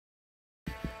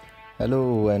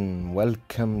Hello and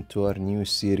welcome to our new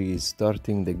series,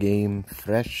 starting the game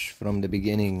fresh from the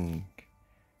beginning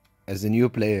as a new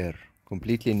player,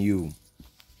 completely new,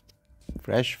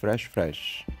 fresh.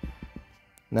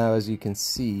 Now as you can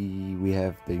see, we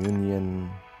have the Union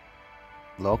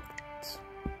locked,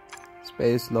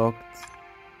 space locked,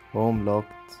 home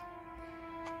locked,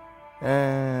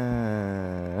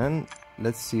 and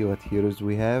let's see what heroes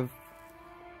we have.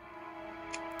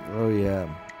 Oh yeah.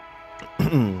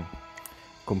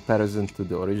 Comparison to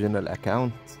the original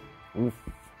account. Oof.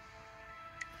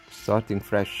 Starting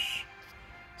fresh.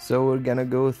 So we're gonna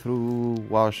go through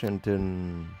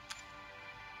Washington.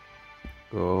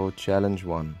 Go challenge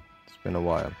 1. It's been a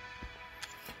while.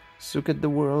 Let's look at the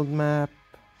world map.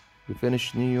 We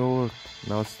finished New York.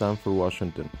 Now it's time for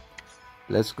Washington.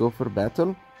 Let's go for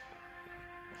battle.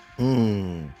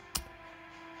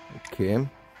 Okay.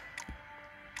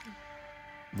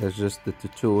 That's just the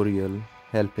tutorial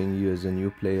helping you as a new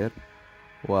player.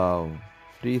 Wow,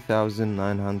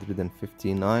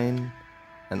 3,959,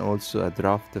 and also a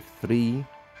draft of 3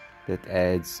 that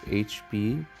adds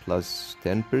HP plus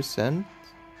 10%,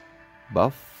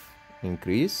 buff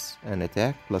increase, and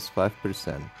attack plus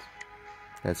 5%.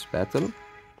 That's battle.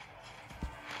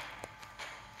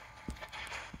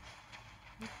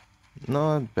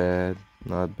 Not bad,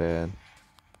 not bad.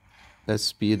 Let's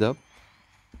speed up.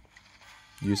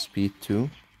 Use speed 2.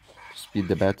 Speed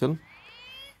the battle.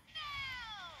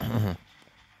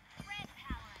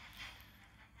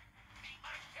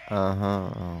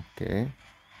 Okay.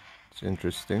 It's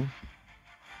interesting.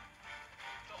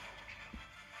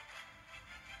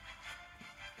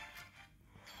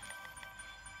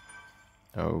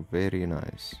 Oh, very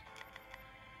nice.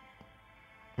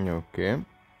 Okay.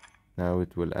 Now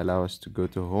it will allow us to go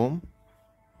to home.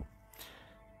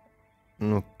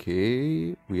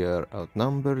 Okay, we are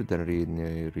outnumbered. Then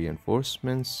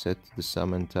reinforcements. Set the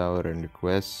summon tower and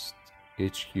request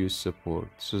HQ support.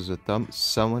 So the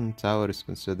summon tower is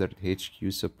considered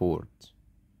HQ support.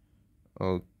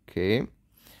 Okay.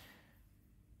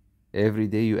 Every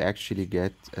day you actually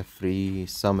get a free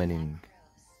summoning.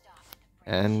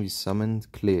 And we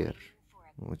summoned Claire,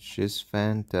 which is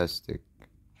fantastic.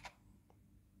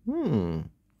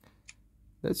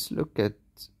 Let's look at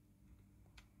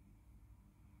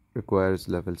requires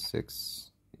level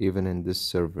 6 even in this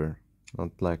server,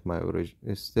 not like my original.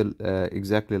 It's still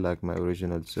exactly like my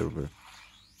original server.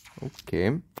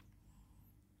 Okay,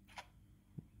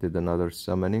 did another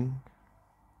summoning.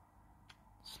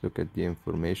 Let's look at the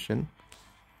information.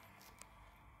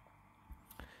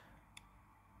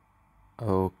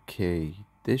 Okay,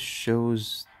 this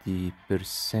shows the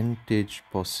percentage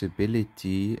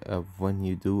possibility of when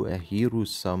you do a hero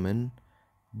summon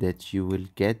that you will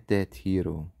get that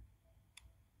hero.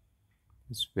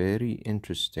 It's very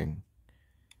interesting.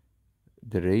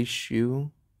 The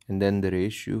ratio, and then the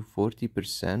ratio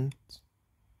 40%,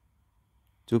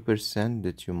 2%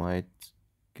 that you might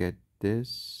get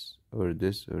this or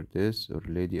this or this or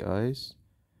Lady Eyes.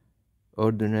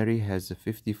 Ordinary has a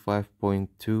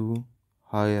 55.2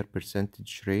 higher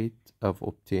percentage rate of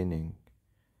obtaining.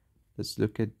 Let's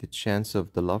look at the chance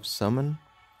of the love summon.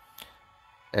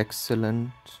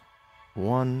 Excellent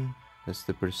 1. That's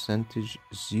the percentage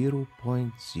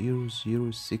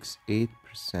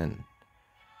 0.0068%.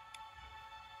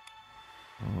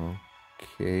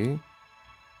 Okay.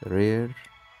 Rare,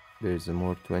 there's a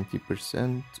more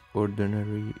 20%.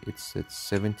 Ordinary, it's at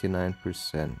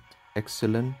 79%.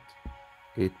 Excellent,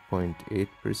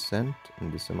 8.8% in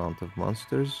this amount of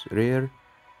monsters. Rare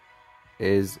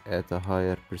is at a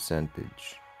higher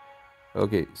percentage.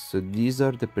 Okay, so these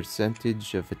are the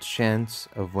percentage of a chance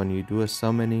of when you do a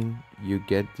summoning, you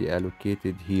get the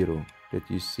allocated hero that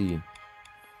you see.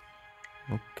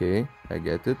 Okay, I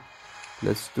get it.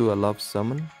 Let's do a love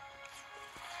summon.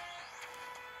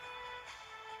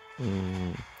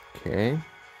 Okay.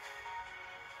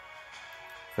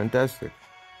 Fantastic.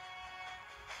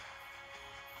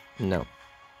 Now,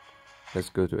 let's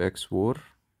go to xwar.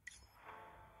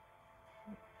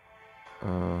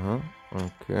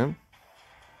 Okay.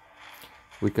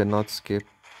 We cannot skip,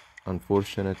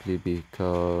 unfortunately,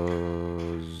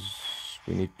 because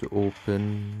we need to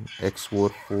open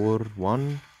xwar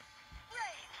 4.1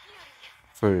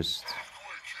 first.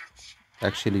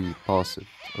 Actually, pause it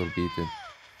or beat it.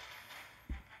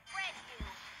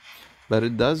 But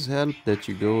it does help that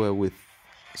you go with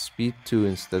speed 2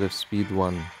 instead of speed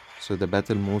 1, so the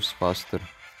battle moves faster.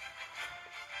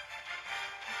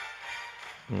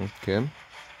 Okay.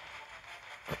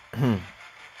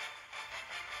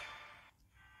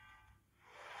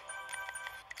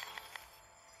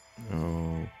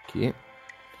 Okay.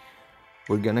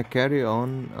 We're gonna carry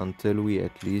on until we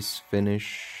at least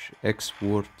finish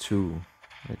xwar 2,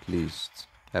 at least.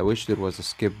 I wish there was a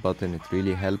skip button, it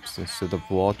really helps instead of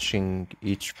watching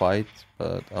each fight,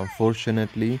 but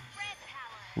unfortunately,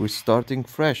 we're starting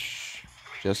fresh,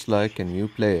 just like a new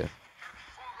player.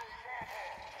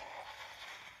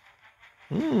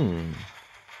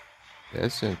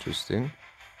 That's interesting.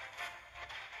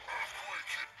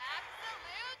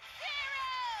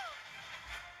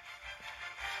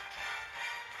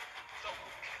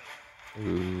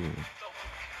 Ooh.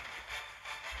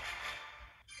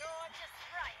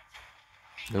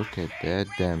 Look at that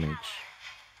damage.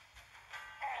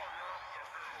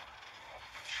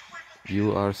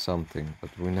 You are something, but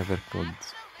we never could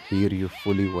hear you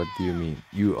fully. What do you mean?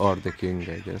 You are the king,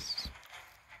 I guess.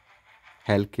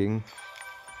 Hell King.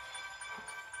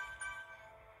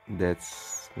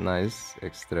 That's nice.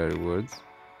 Extra rewards.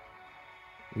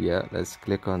 Yeah, let's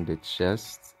click on the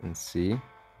chest and see.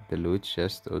 The loot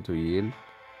chest auto yield.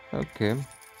 Okay.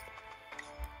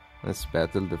 Let's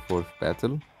battle the 4th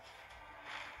battle.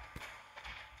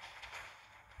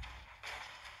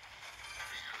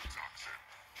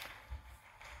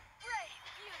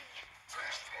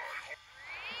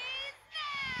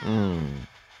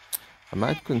 I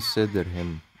might consider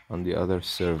him on the other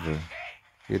server.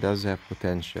 He does have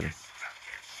potential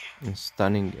in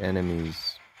stunning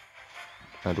enemies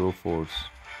and raw force.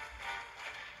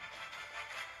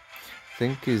 I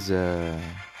think he's the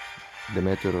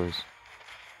Meteoros.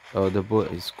 Oh, the bull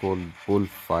is called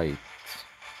Bullfight.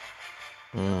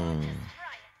 I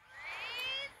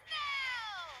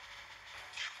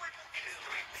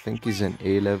think he's an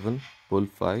A level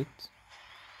Bullfight.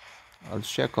 I'll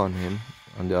check on him.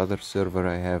 On the other server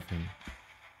I have him.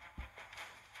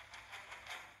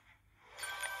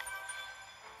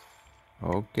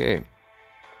 Okay.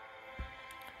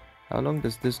 How long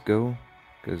does this go?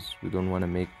 Because we don't want to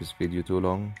make this video too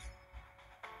long.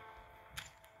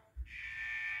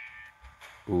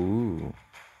 Ooh.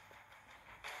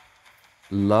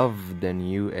 Love the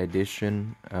new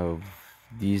edition of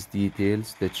these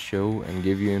details that show and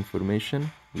give you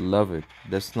information. Love it.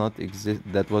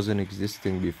 That wasn't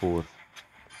existing before.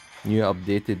 New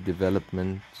updated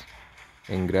development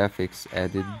and graphics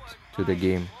added to the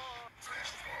game.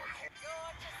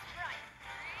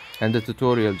 And the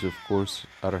tutorials, of course,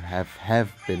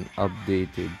 have been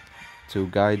updated to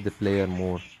guide the player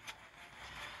more.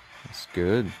 That's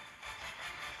good.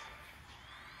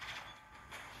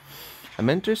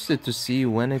 I'm interested to see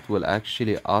when it will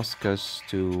actually ask us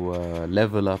to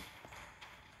level up.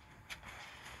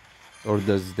 Or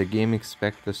does the game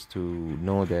expect us to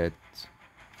know that?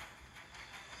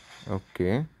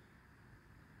 Okay.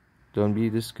 Don't be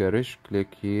discouraged.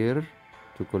 Click here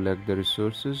to collect the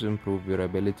resources, improve your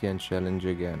ability, and challenge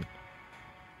again.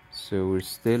 So we're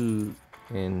still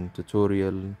in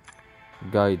tutorial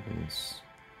guidance.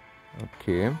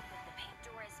 Okay.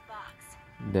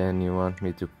 Then you want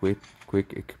me to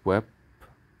quick equip.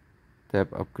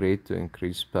 Tap upgrade to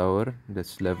increase power.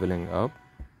 That's leveling up.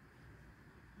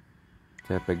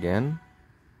 Tap again.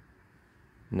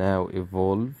 Now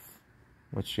evolve,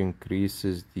 which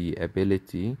increases the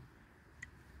ability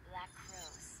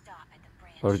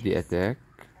or the attack.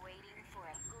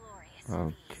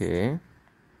 Okay.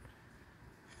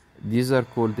 These are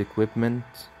called equipment.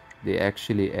 They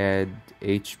actually add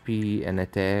HP and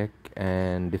attack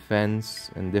and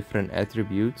defense and different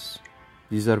attributes.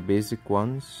 These are basic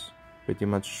ones, pretty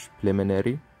much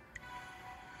preliminary.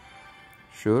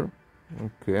 Sure.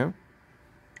 Okay.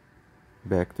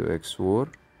 Back to xwar.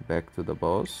 Back to the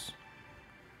boss.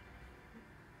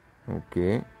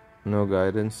 Okay. No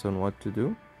guidance on what to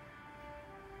do.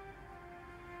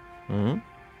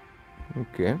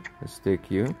 Okay, let's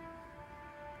take you.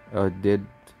 Did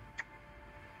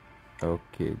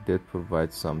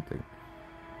provide something.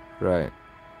 Right.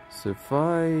 So if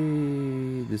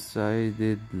I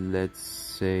decided, let's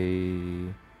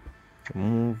say,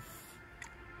 move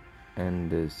and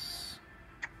this,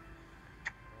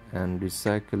 and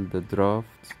recycle the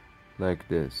draft like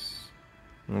this.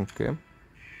 Okay.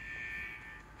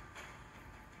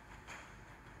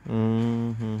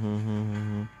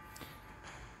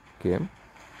 Okay.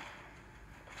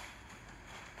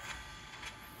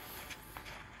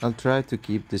 I'll try to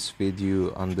keep this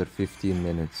video under 15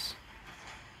 minutes.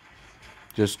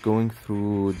 Just going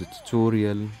through the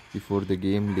tutorial before the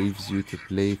game leaves you to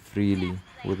play freely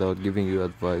without giving you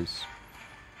advice.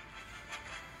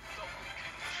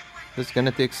 It's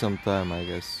gonna take some time, I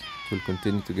guess. It will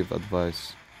continue to give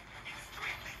advice.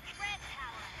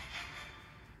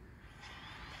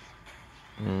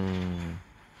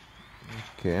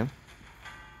 Okay.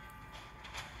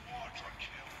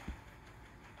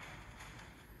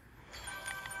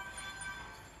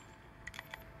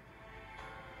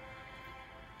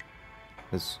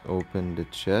 Let's open the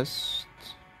chest.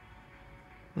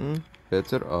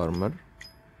 Better armor.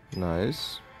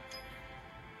 Nice.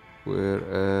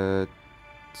 We're at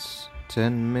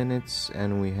 10 minutes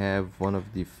and we have one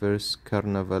of the first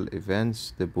carnival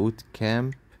events, the boot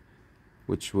camp,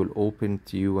 which will open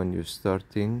to you when you're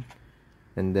starting,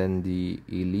 and then the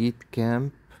elite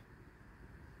camp,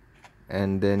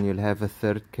 and then you'll have a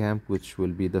third camp which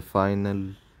will be the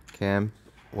final camp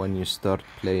when you start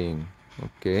playing.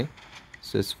 Okay,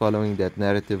 so it's following that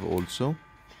narrative also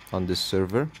on this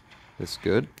server. That's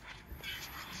good.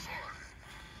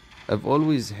 I've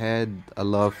always had a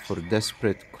love for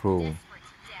Desperate Crow.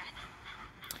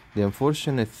 The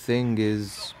unfortunate thing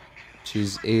is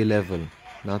she's A level,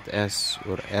 not S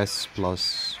or S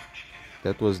plus.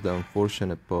 That was the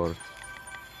unfortunate part.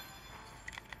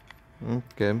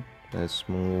 Okay, let's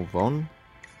move on.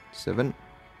 7.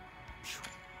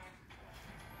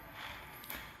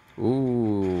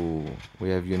 Ooh, we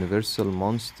have universal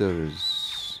monsters.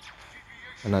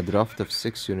 And a draft of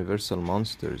 6 universal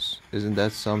monsters. Isn't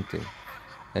that something?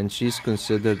 And she's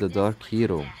considered a dark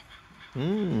hero.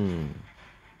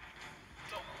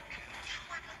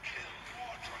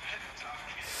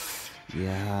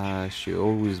 Yeah, she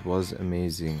always was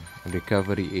amazing.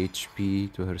 Recovery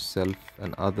HP to herself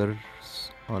and others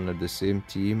on the same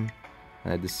team.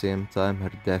 And at the same time,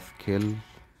 her death kill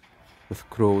with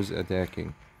crows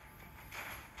attacking.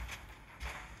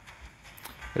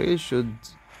 Really should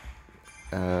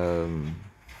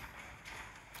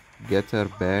get her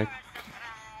back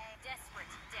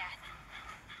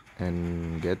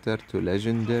and get her to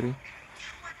legendary.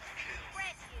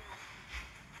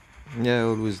 Yeah, I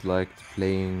always liked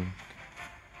playing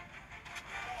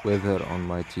with her on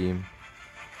my team.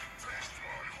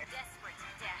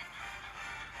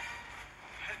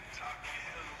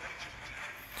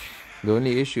 The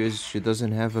only issue is she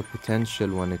doesn't have a potential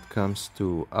when it comes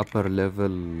to upper level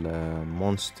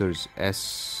monsters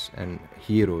S and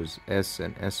heroes S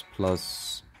and S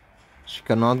plus. She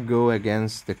cannot go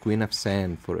against the Queen of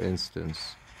Sand, for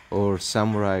instance, or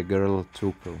Samurai Girl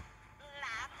Toku.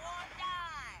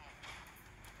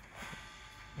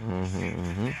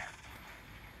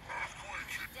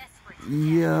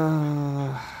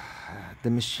 Yeah, the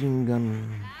machine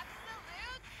gun.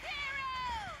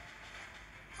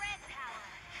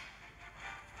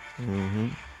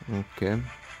 Okay.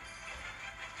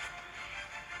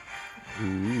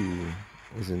 Ooh,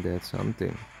 isn't that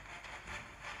something?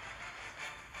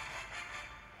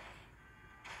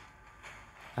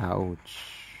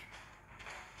 Ouch.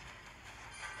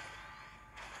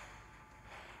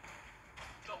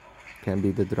 Can be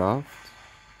the draft.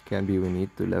 Can be we need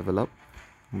to level up.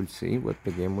 We'll see what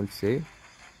the game will say.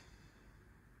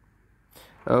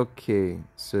 Okay,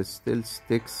 so it still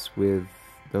sticks with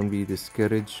don't be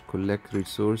discouraged, collect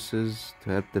resources to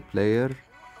help the player,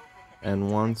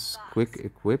 and once quick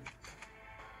equip,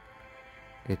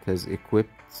 it has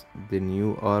equipped the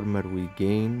new armor we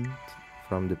gained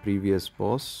from the previous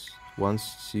boss.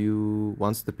 Wants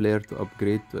the player to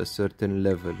upgrade to a certain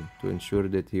level to ensure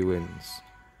that he wins.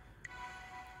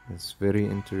 It's very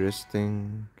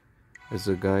interesting as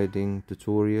a guiding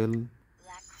tutorial.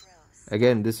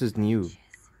 Again, this is new.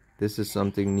 This is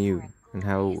something new, and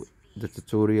how the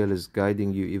tutorial is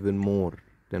guiding you even more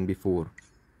than before.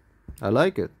 I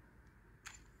like it.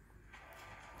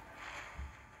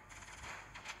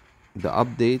 The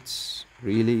updates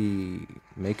really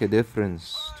make a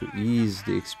difference to ease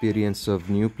the experience of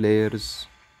new players,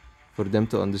 for them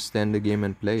to understand the game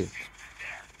and play it.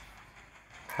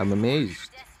 I'm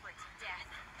amazed.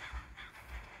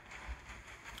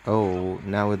 Oh,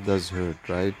 now it does hurt,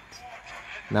 right?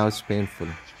 Now it's painful.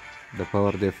 The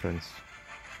power difference.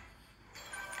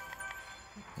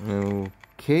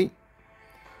 Okay.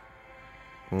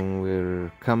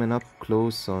 We're coming up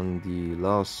close on the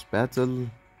last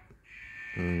battle.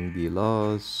 The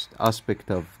last aspect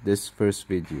of this first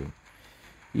video.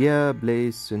 Yeah,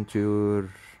 Blaze, Centaur,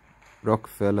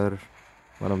 Rockefeller,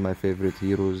 one of my favorite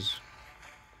heroes.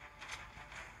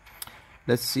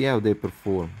 Let's see how they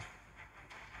perform.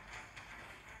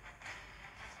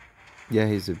 Yeah,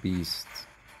 he's a beast.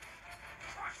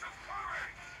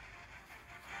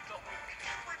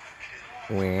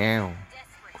 Wow,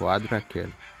 quadra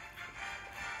kill.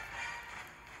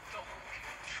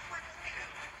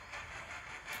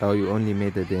 Oh, you only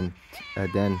made a dent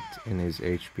in his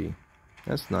HP.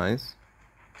 That's nice.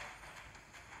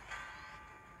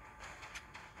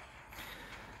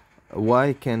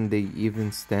 Why can they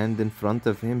even stand in front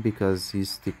of him? Because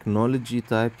he's technology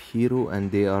type hero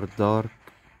and they are dark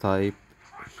type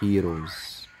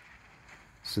heroes.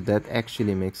 So that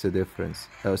actually makes a difference.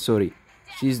 Sorry,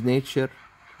 she's nature,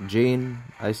 Jane,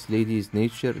 Ice Lady's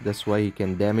nature. That's why he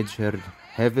can damage her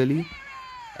heavily.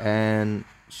 And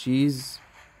she's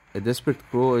a Desperate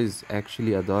Crow is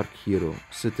actually a dark hero,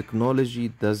 so technology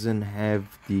doesn't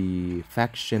have the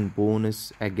faction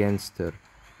bonus against her.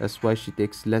 That's why she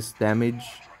takes less damage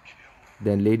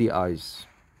than Lady Ice.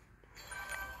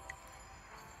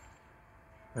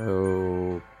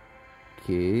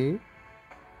 Okay.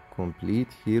 Complete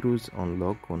heroes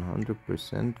unlock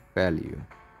 100% value.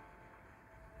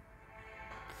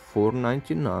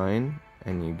 $4.99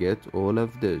 and you get all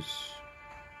of this.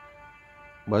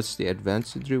 What's the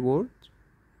advanced reward?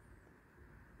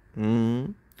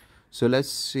 So let's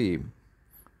see.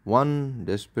 1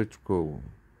 Desperate Crow,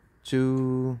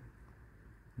 2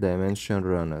 Dimension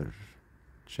Runner,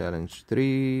 Challenge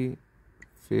 3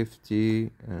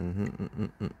 50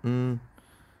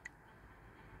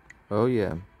 Oh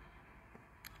yeah,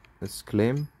 let's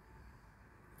claim.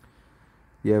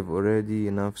 You have already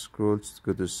enough scrolls to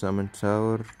go to Summon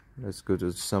Tower. Let's go to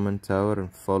the Summon Tower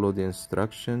and follow the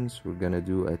instructions. We're gonna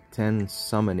do a 10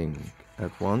 summoning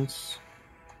at once.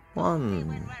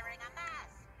 1.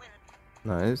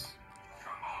 Nice.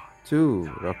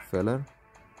 2 Rockefeller.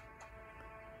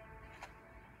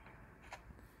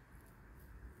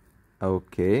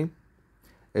 Okay.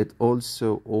 It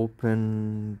also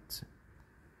opened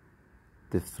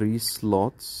the 3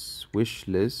 slots wish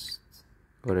list,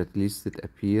 or at least it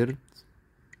appeared.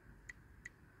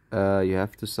 You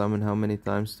have to summon how many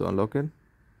times to unlock it?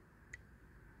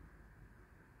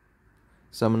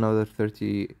 Summon another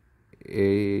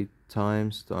 38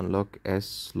 times to unlock S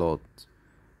slot.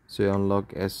 So you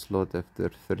unlock S slot after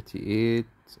 38,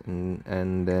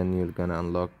 and then you're gonna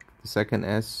unlock the second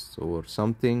S or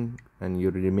something, and you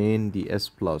remain the S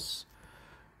plus.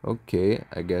 Okay,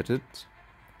 I get it.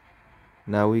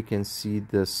 Now we can see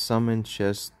the summon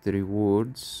chest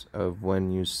rewards of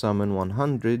when you summon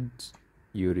 100,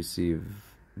 you receive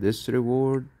this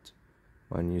reward.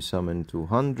 When you summon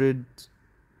 200,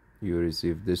 you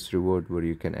receive this reward where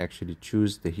you can actually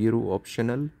choose the hero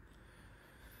optional.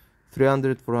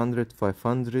 300, 400,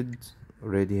 500,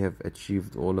 already have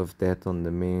achieved all of that on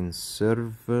the main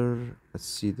server. Let's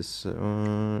see this.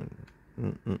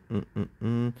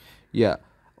 Yeah,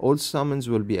 all summons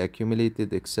will be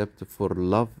accumulated except for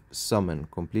Love Summon.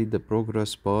 Complete the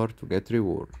progress bar to get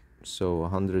reward. So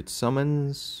 100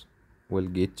 summons will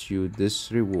get you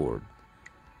this reward.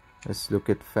 Let's look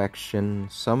at faction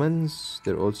summons.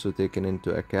 They're also taken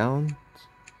into account.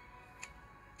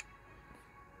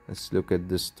 Let's look at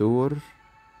the store.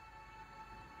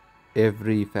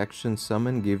 Every faction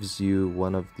summon gives you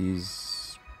one of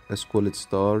these, let's call it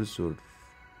stars or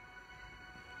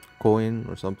coin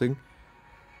or something.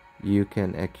 You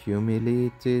can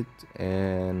accumulate it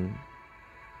and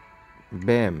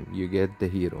bam, you get the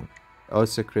hero. Oh,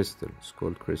 it's a crystal. It's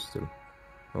called crystal.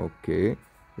 Okay.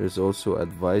 There's also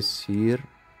advice here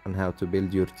on how to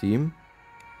build your team.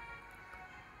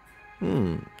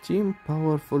 Team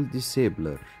Powerful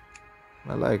Disabler.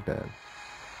 I like that.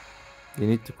 You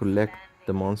need to collect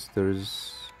the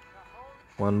monsters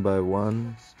one by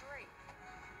one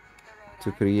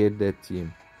to create that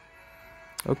team.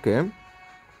 Okay.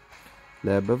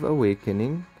 Lab of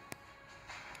Awakening.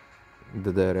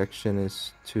 The direction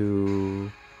is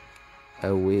to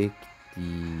awake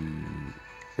the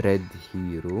red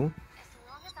hero.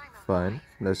 Fine,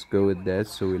 let's go with that.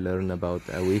 So we learn about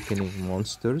awakening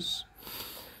monsters.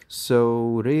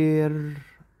 So rare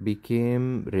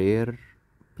became rare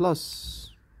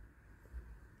plus.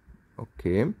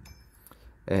 Okay,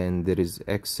 and there is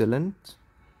excellent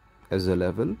as a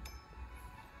level,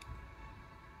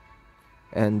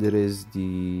 and there is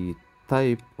the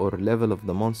type or level of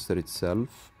the monster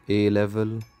itself. A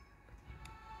level,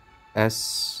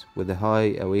 S with a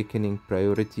high awakening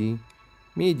priority,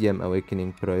 medium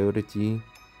awakening priority,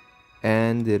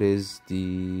 and there is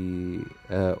the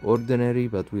ordinary,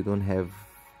 but we don't have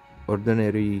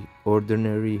ordinary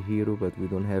hero, but we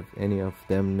don't have any of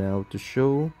them now to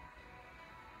show.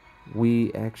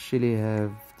 We actually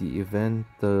have the event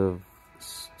of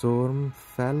Storm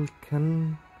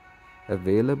Falcon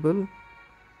available.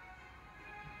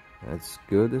 That's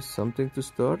good. It's something to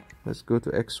start. Let's go to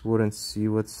xwar and see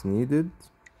what's needed.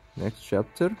 Next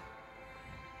chapter.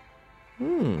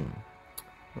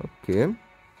 Okay.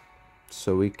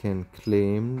 So we can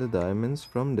claim the diamonds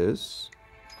from this.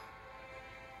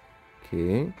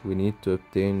 Okay. We need to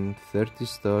obtain 30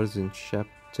 stars in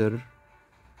chapter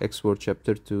xwar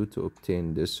chapter 2 to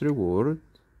obtain this reward.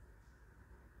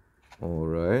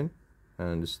 Alright. I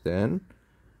understand.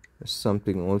 There's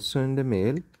something also in the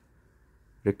mail.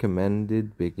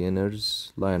 Recommended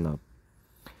beginners lineup.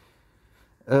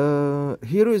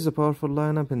 Hero is a powerful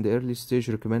lineup in the early stage.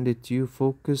 Recommended to you.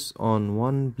 Focus on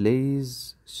one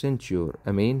Blaze Centaur,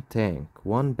 a main tank,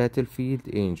 one Battlefield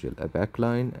Angel, a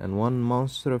backline, and one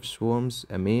Monster of Swarms,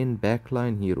 a main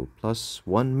backline hero, plus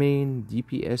one main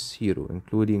DPS hero,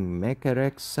 including Mecha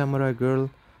Rex, Samurai Girl,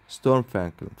 Storm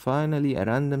Falcon. Finally, a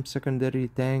random secondary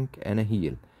tank and a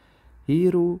heal.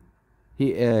 Here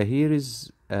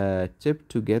is a tip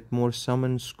to get more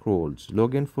summon scrolls.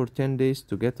 Log in for 10 days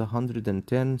to get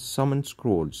 110 summon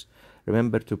scrolls.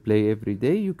 Remember to play every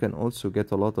day. You can also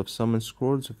get a lot of summon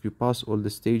scrolls if you pass all the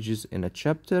stages in a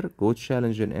chapter. Go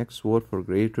challenge an xwar for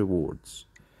great rewards.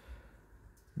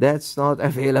 That's not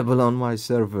available on my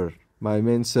server, my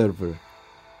main server.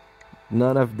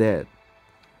 None of that.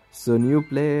 So new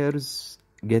players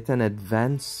get an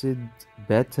advanced,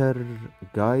 better,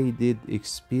 guided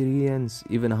experience,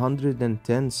 even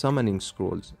 110 summoning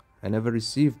scrolls. I never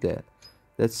received that.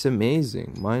 That's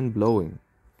amazing, mind-blowing.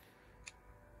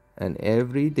 And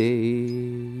every day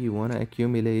you want to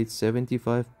accumulate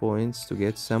 75 points to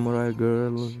get Samurai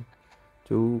Girl,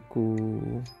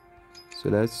 Toku. So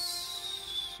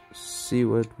let's see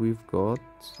what we've got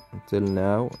until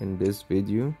now in this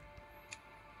video.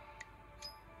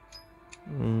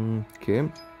 Okay,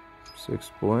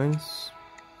 6 points.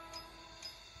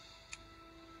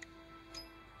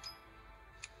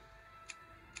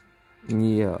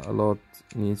 Yeah, a lot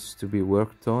needs to be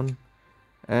worked on,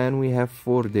 and we have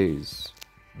 4 days.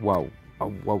 Wow.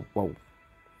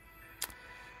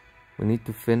 We need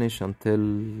to finish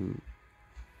until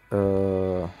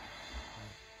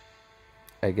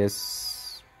I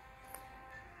guess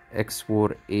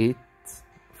xwar 8.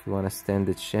 If you want to stand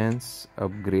a chance,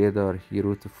 upgrade our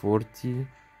hero to 40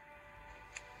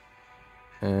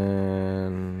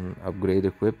 and upgrade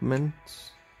equipment,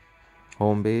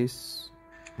 home base.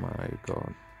 My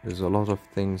god, there's a lot of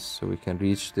things, so we can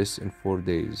reach this in 4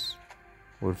 days.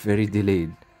 We're very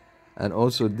delayed, and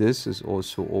also this is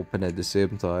also open at the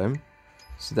same time,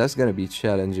 so that's gonna be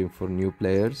challenging for new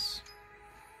players.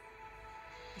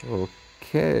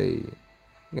 Okay,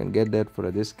 you can get that for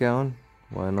a discount.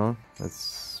 Why not?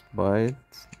 Let's buy it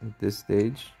at this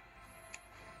stage.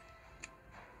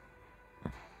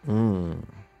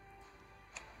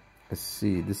 Let's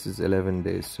see, this is 11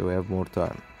 days, so we have more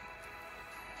time.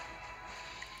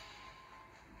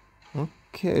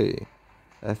 Okay,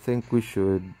 I think we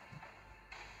should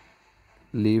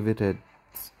leave it at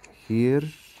here,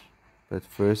 but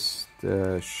first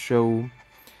show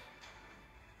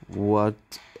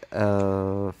what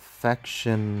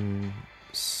faction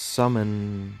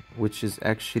summon, which is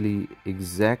actually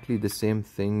exactly the same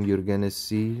thing you're gonna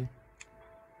see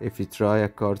if you try a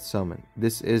card summon.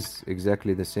 This is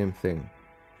exactly the same thing.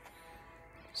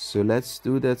 So let's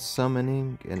do that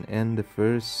summoning and end the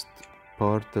first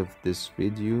part of this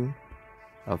video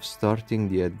of starting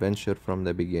the adventure from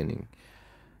the beginning.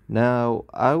 Now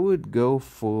I would go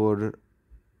for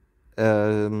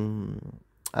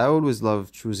I always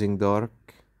love choosing dark,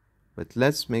 but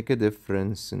let's make a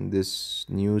difference in this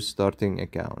new starting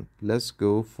account. Let's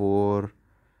go for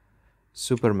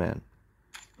Superman.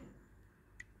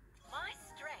 My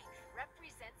strength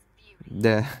represents beauty.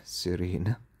 The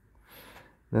Serena.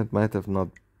 That might have not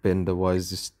been the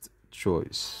wisest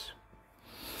choice.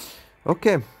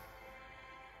 Okay.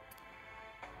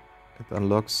 It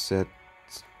unlocks it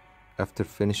after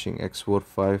finishing xwar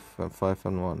 5 and 5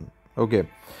 and 1. Okay,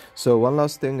 so one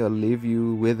last thing I'll leave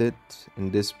you with it in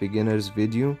this beginner's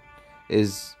video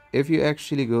is if you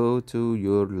actually go to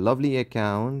your lovely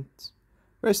account,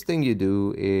 first thing you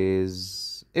do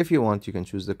is, if you want, you can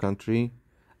choose the country.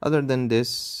 Other than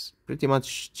this, pretty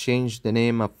much change the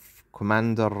name of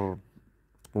commander,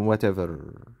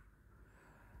 whatever.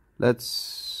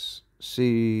 Let's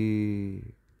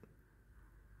see.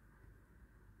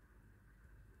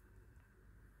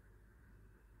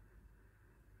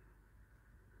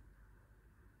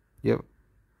 Yep.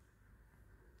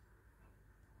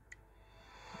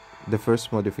 The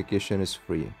first modification is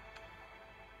free.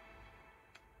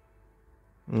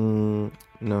 No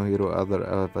hero other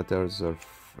avatars are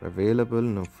available.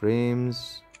 No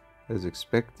frames as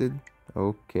expected.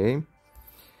 Okay.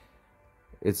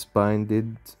 It's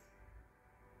binded.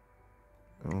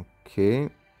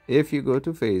 Okay. If you go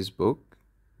to Facebook,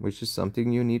 which is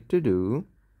something you need to do,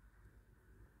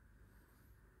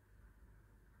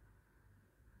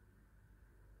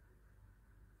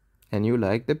 and you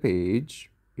like the page,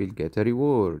 you'll get a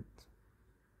reward.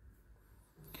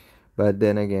 But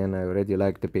then again, I already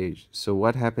like the page. So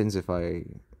what happens if I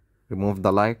remove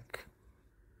the like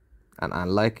and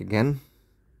unlike again,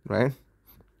 right?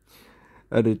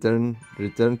 Return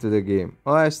to the game.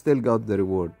 Oh, I still got the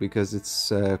reward because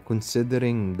it's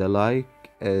considering the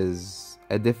like as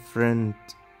a different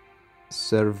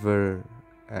server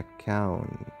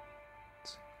account,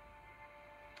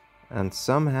 and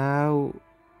somehow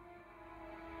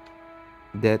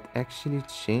that actually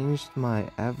changed my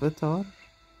avatar.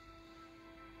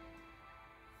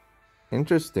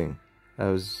 Interesting. I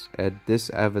was at this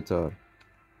avatar.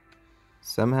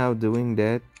 Somehow doing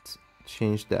that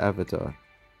changed the avatar.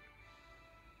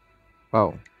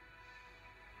 Wow.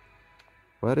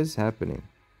 What is happening?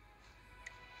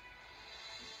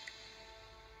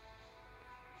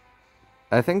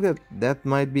 I think that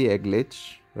might be a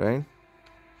glitch, right?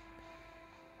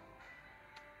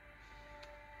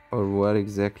 Or what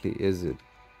exactly is it?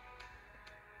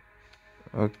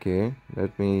 Okay,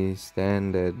 let me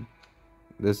stand at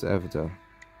this avatar.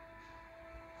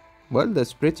 Well,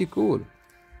 that's pretty cool.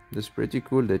 That's pretty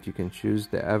cool that you can choose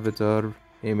the avatar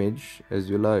image as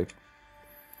you like.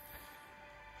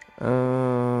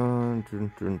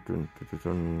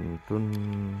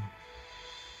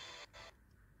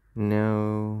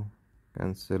 No.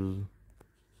 Cancel.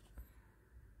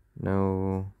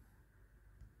 No.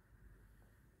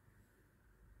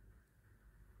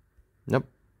 Nope.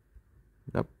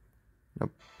 Nope.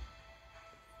 Nope.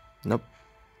 Nope.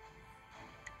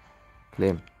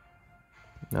 Claim.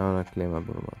 No, not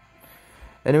claimable.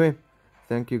 Anyway,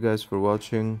 thank you guys for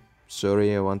watching.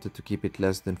 Sorry I wanted to keep it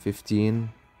less than 15,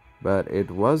 but it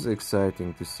was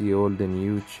exciting to see all the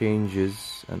new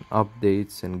changes and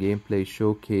updates and gameplay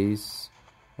showcase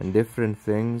and different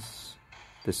things.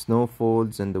 The snow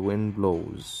falls and the wind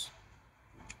blows.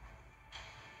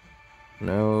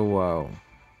 No, wow.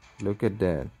 Look at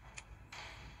that.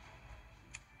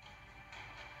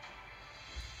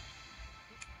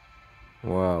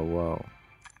 Wow.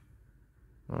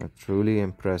 Truly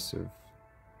impressive.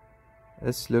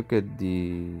 Let's look at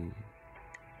the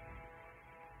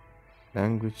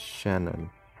language channel.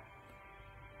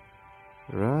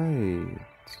 Right.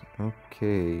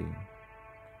 Okay.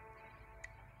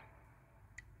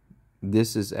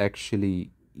 This is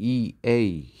actually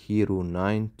EA Hero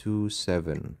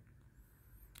 927.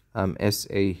 I'm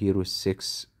SA Hero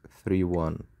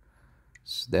 631.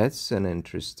 So that's an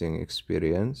interesting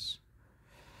experience.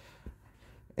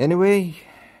 Anyway,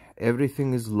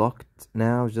 everything is locked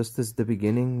now, just as the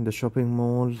beginning. The shopping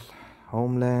mall,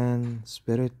 Homeland,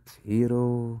 Spirit,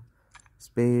 Hero,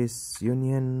 Space,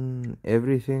 Union,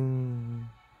 everything.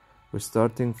 We're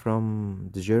starting from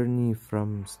the journey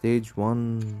from stage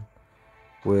 1,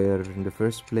 where in the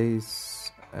first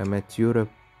place I met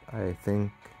Europe, I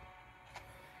think.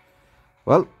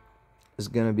 Well, it's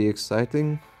gonna be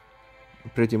exciting,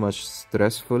 pretty much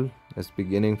stressful, as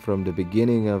beginning from the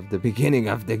beginning of the beginning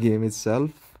of the game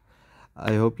itself.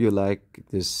 I hope you like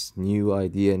this new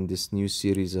idea and this new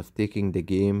series of taking the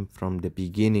game from the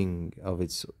beginning of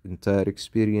its entire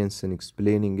experience and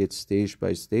explaining it stage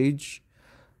by stage.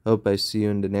 Hope I see you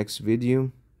in the next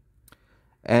video.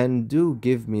 And do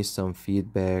give me some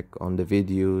feedback on the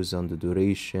videos, on the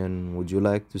duration. Would you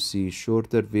like to see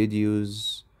shorter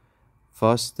videos,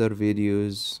 faster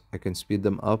videos? I can speed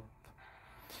them up.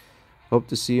 Hope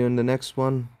to see you in the next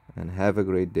one, and have a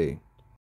great day.